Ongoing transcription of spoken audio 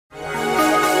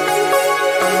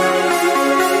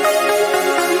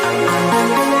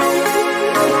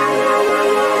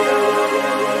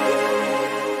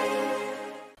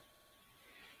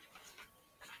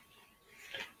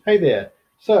Hey there.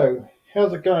 So,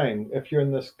 how's it going if you're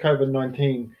in this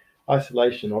COVID-19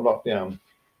 isolation or lockdown?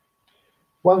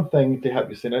 One thing to help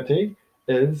your sanity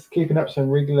is keeping up some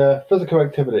regular physical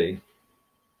activity.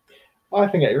 I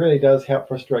think it really does help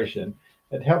frustration.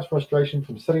 It helps frustration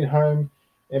from sitting home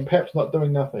and perhaps not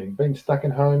doing nothing. Being stuck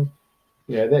in home,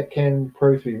 that can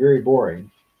prove to be very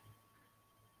boring.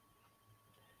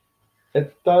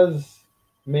 It does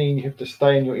mean you have to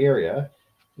stay in your area,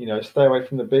 stay away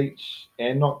from the beach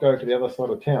and not go to the other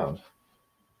side of town.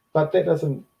 But that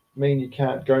doesn't mean you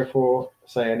can't go for,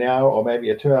 say, an hour or maybe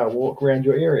a 2 hour walk around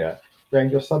your area, around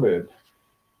your suburb.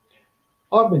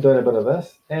 I've been doing a bit of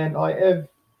this, and I have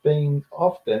been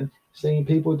often seeing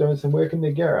people doing some work in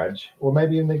their garage or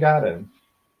maybe in their garden.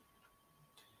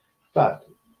 But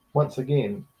once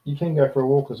again, you can go for a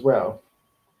walk as well.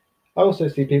 I also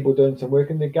see people doing some work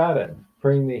in their garden,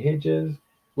 pruning their hedges,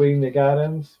 weeding their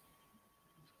gardens.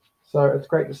 So it's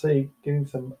great to see getting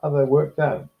some other work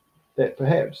done that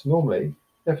perhaps normally,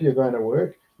 if you're going to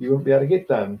work, you wouldn't be able to get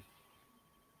done.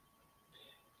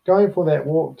 Going for that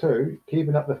walk too,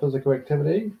 keeping up the physical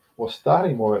activity or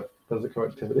starting more physical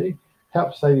activity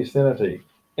helps save your sanity.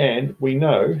 And we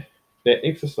know that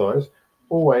exercise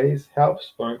always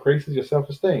helps or increases your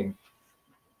self-esteem.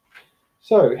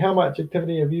 So how much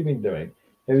activity have you been doing?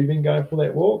 Have you been going for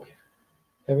that walk?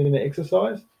 Have you been doing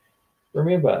exercise?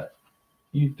 Remember,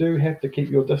 you do have to keep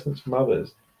your distance from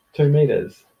others, 2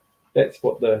 meters. That's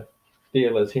what the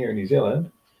deal is here in New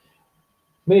Zealand.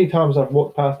 Many times I've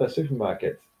walked past our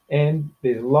supermarkets and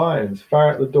there's lines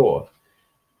far out the door.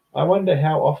 I wonder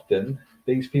how often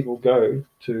these people go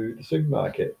to the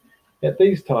supermarket. At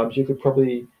these times, you could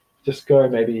probably just go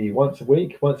maybe once a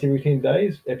week, once every 10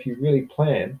 days, if you really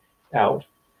plan out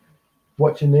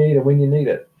what you need and when you need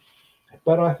it.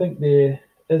 But I think there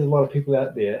is a lot of people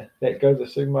out there that go to the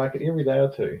supermarket every day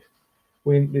or two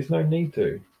when there's no need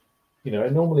to.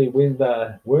 Normally when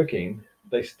they're working,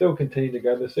 they still continue to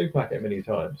go to the supermarket many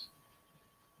times.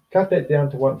 Cut that down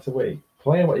to once a week.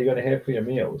 Plan what you're going to have for your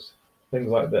meals, things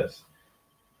like this.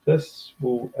 This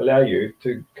will allow you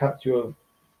to cut your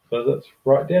visits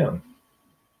right down.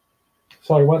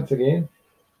 So once again,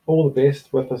 all the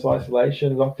best with this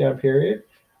isolation lockdown period.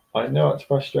 I know it's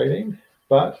frustrating,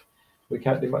 but we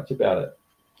can't do much about it.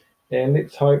 And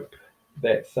let's hope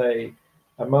that, say,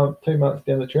 a month, 2 months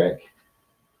down the track,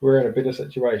 we're in a better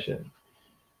situation,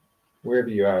 wherever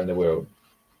you are in the world.